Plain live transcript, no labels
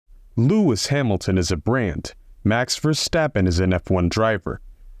Lewis Hamilton is a brand. Max Verstappen is an F1 driver.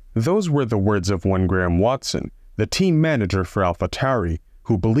 Those were the words of one Graham Watson, the team manager for AlphaTauri,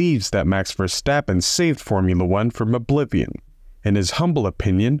 who believes that Max Verstappen saved Formula One from oblivion. In his humble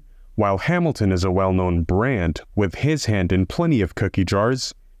opinion, while Hamilton is a well-known brand with his hand in plenty of cookie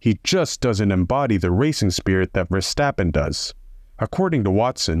jars, he just doesn't embody the racing spirit that Verstappen does. According to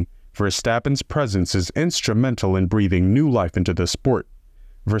Watson, Verstappen's presence is instrumental in breathing new life into the sport.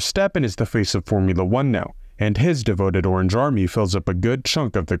 Verstappen is the face of Formula One now, and his devoted Orange Army fills up a good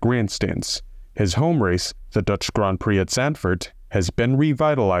chunk of the grandstands. His home race, the Dutch Grand Prix at Zandvoort, has been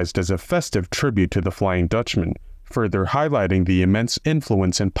revitalized as a festive tribute to the Flying Dutchman, further highlighting the immense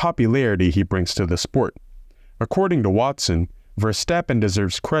influence and popularity he brings to the sport. According to Watson, Verstappen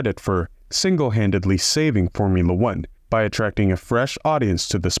deserves credit for single-handedly saving Formula One by attracting a fresh audience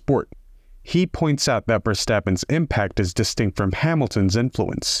to the sport. He points out that Verstappen's impact is distinct from Hamilton's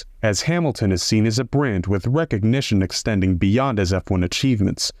influence, as Hamilton is seen as a brand with recognition extending beyond his F1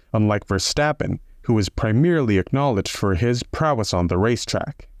 achievements, unlike Verstappen, who is primarily acknowledged for his prowess on the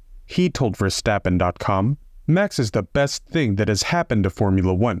racetrack. He told Verstappen.com, "Max is the best thing that has happened to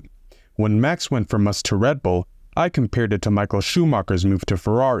Formula One. When Max went from us to Red Bull, I compared it to Michael Schumacher's move to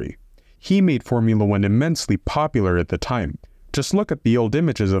Ferrari. He made Formula One immensely popular at the time. Just look at the old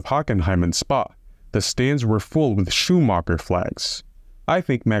images of Hockenheim and Spa. The stands were full with Schumacher flags. I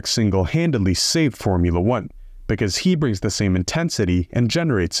think Max single-handedly saved Formula One, because he brings the same intensity and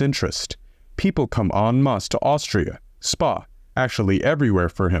generates interest. People come en masse to Austria, Spa, actually everywhere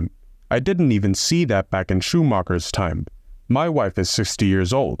for him. I didn't even see that back in Schumacher's time. My wife is 60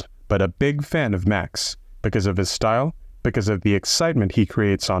 years old, but a big fan of Max, because of his style, because of the excitement he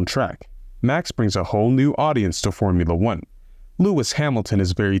creates on track. Max brings a whole new audience to Formula One. Lewis Hamilton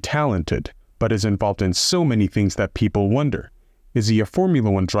is very talented, but is involved in so many things that people wonder, is he a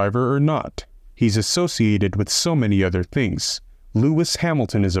Formula One driver or not? He's associated with so many other things. Lewis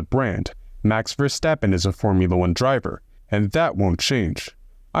Hamilton is a brand, Max Verstappen is a Formula One driver, and that won't change.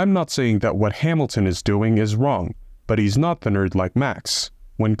 I'm not saying that what Hamilton is doing is wrong, but he's not the nerd like Max.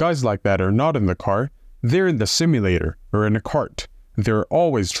 When guys like that are not in the car, they're in the simulator or in a kart. They're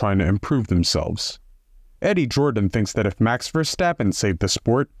always trying to improve themselves." Eddie Jordan thinks that if Max Verstappen saved the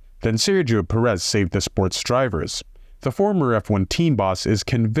sport, then Sergio Perez saved the sport's drivers. The former F1 team boss is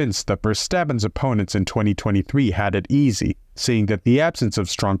convinced that Verstappen's opponents in 2023 had it easy, saying that the absence of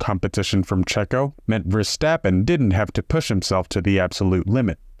strong competition from Checo meant Verstappen didn't have to push himself to the absolute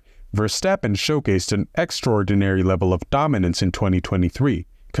limit. Verstappen showcased an extraordinary level of dominance in 2023,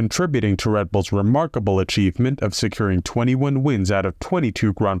 contributing to Red Bull's remarkable achievement of securing 21 wins out of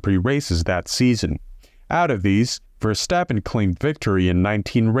 22 Grand Prix races that season. Out of these, Verstappen claimed victory in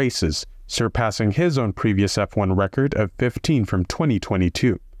 19 races, surpassing his own previous F1 record of 15 from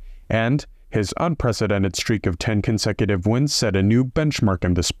 2022, and his unprecedented streak of 10 consecutive wins set a new benchmark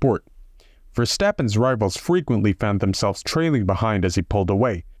in the sport. Verstappen's rivals frequently found themselves trailing behind as he pulled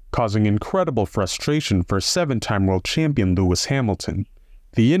away, causing incredible frustration for seven-time world champion Lewis Hamilton.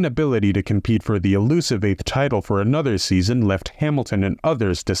 The inability to compete for the elusive 8th title for another season left Hamilton and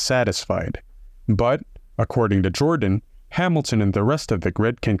others dissatisfied. But, according to Jordan, Hamilton and the rest of the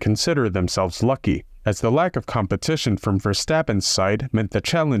grid can consider themselves lucky, as the lack of competition from Verstappen's side meant the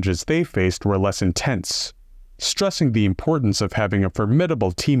challenges they faced were less intense. Stressing the importance of having a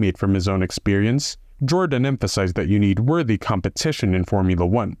formidable teammate from his own experience, Jordan emphasized that you need worthy competition in Formula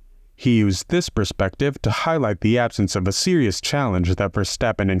One. He used this perspective to highlight the absence of a serious challenge that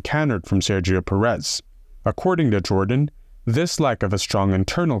Verstappen encountered from Sergio Perez. According to Jordan, this lack of a strong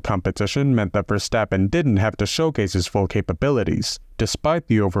internal competition meant that Verstappen didn't have to showcase his full capabilities, despite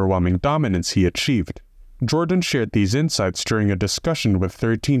the overwhelming dominance he achieved. Jordan shared these insights during a discussion with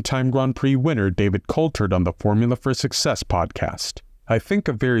 13-time Grand Prix winner David Coulthard on the Formula for Success podcast. "I think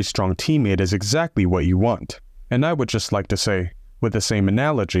a very strong teammate is exactly what you want. And I would just like to say, with the same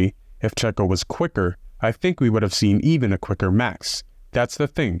analogy, if Checo was quicker, I think we would have seen even a quicker Max. That's the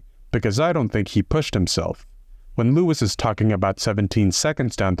thing, because I don't think he pushed himself. When Lewis is talking about 17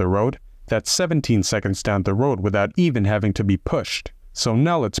 seconds down the road, that's 17 seconds down the road without even having to be pushed. So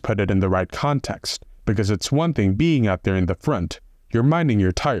now let's put it in the right context, because it's one thing being out there in the front. You're minding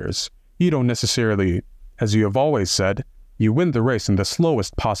your tires. You don't necessarily, as you have always said, you win the race in the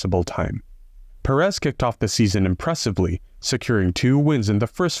slowest possible time." Perez kicked off the season impressively, securing 2 wins in the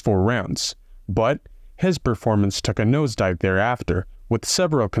first 4 rounds, but his performance took a nosedive thereafter, with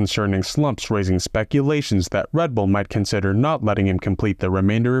several concerning slumps raising speculations that Red Bull might consider not letting him complete the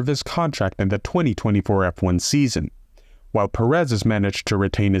remainder of his contract in the 2024 F1 season. While Perez has managed to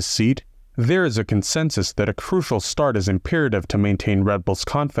retain his seat, There is a consensus that a crucial start is imperative to maintain Red Bull's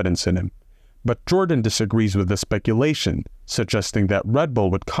confidence in him, but Jordan disagrees with the speculation, suggesting that Red Bull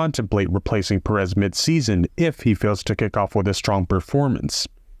would contemplate replacing Perez mid-season if he fails to kick off with a strong performance.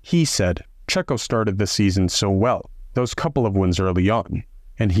 He said, "Checo started the season so well, those couple of wins early on,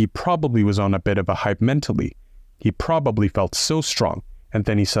 and he probably was on a bit of a hype mentally. He probably felt so strong, and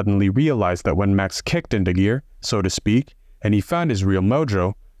then he suddenly realized that when Max kicked into gear, so to speak, and he found his real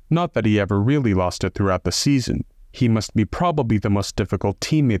mojo, not that he ever really lost it throughout the season. He must be probably the most difficult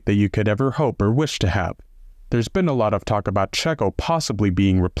teammate that you could ever hope or wish to have." There's been a lot of talk about Checo possibly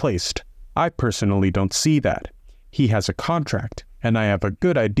being replaced. I personally don't see that. He has a contract, and I have a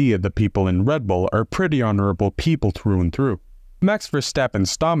good idea the people in Red Bull are pretty honorable people through and through. Max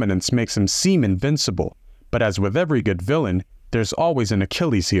Verstappen's dominance makes him seem invincible, but as with every good villain, there's always an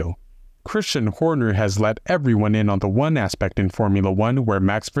Achilles heel. Christian Horner has let everyone in on the one aspect in Formula 1 where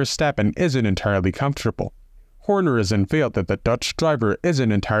Max Verstappen isn't entirely comfortable. Horner has unveiled that the Dutch driver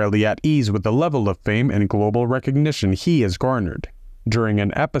isn't entirely at ease with the level of fame and global recognition he has garnered. During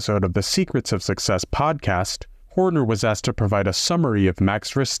an episode of the Secrets of Success podcast, Horner was asked to provide a summary of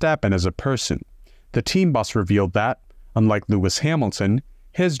Max Verstappen as a person. The team boss revealed that, unlike Lewis Hamilton,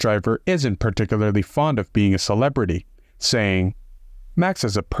 his driver isn't particularly fond of being a celebrity, saying, "Max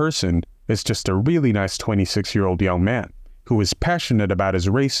as a person is just a really nice 26-year-old young man who is passionate about his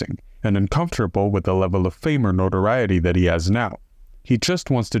racing and uncomfortable with the level of fame or notoriety that he has now. He just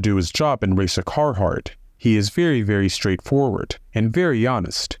wants to do his job and race a car hard. He is very, very straightforward and very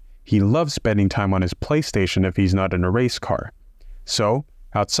honest. He loves spending time on his PlayStation if he's not in a race car. So,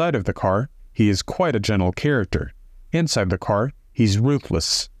 outside of the car, he is quite a gentle character. Inside the car, he's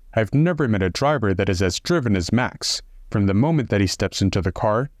ruthless. I've never met a driver that is as driven as Max. From the moment that he steps into the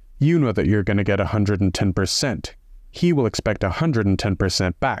car, you know that you're going to get 110%. He will expect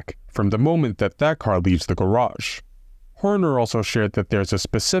 110% back from the moment that that car leaves the garage." Horner also shared that there's a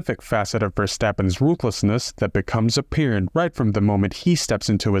specific facet of Verstappen's ruthlessness that becomes apparent right from the moment he steps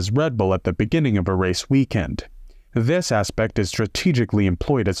into his Red Bull at the beginning of a race weekend. This aspect is strategically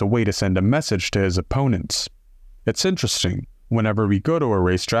employed as a way to send a message to his opponents. It's interesting, whenever we go to a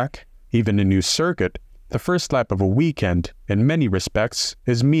racetrack, even a new circuit, the first lap of a weekend, in many respects,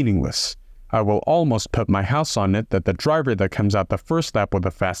 is meaningless. I will almost put my house on it that the driver that comes out the first lap with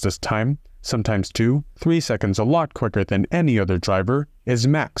the fastest time, sometimes 2-3 seconds a lot quicker than any other driver, is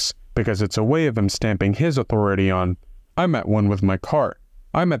Max, because it's a way of him stamping his authority on, "I'm at one with my car.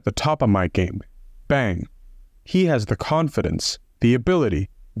 I'm at the top of my game." Bang. He has the confidence, the ability,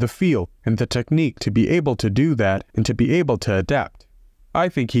 the feel, and the technique to be able to do that and to be able to adapt. I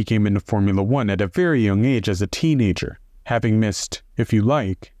think he came into Formula 1 at a very young age as a teenager, having missed, if you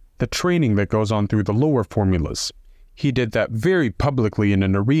like, the training that goes on through the lower formulas. He did that very publicly in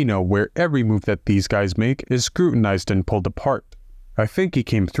an arena where every move that these guys make is scrutinized and pulled apart. I think he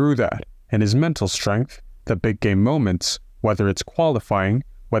came through that, and his mental strength, the big game moments, whether it's qualifying,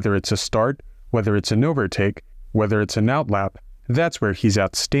 whether it's a start, whether it's an overtake, whether it's an outlap, that's where he's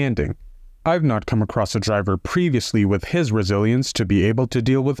outstanding. I've not come across a driver previously with his resilience to be able to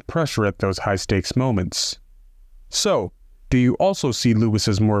deal with pressure at those high-stakes moments. So, do you also see Lewis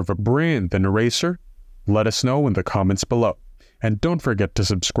as more of a brand than a racer? Let us know in the comments below. And don't forget to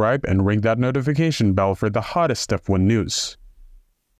subscribe and ring that notification bell for the hottest F1 news.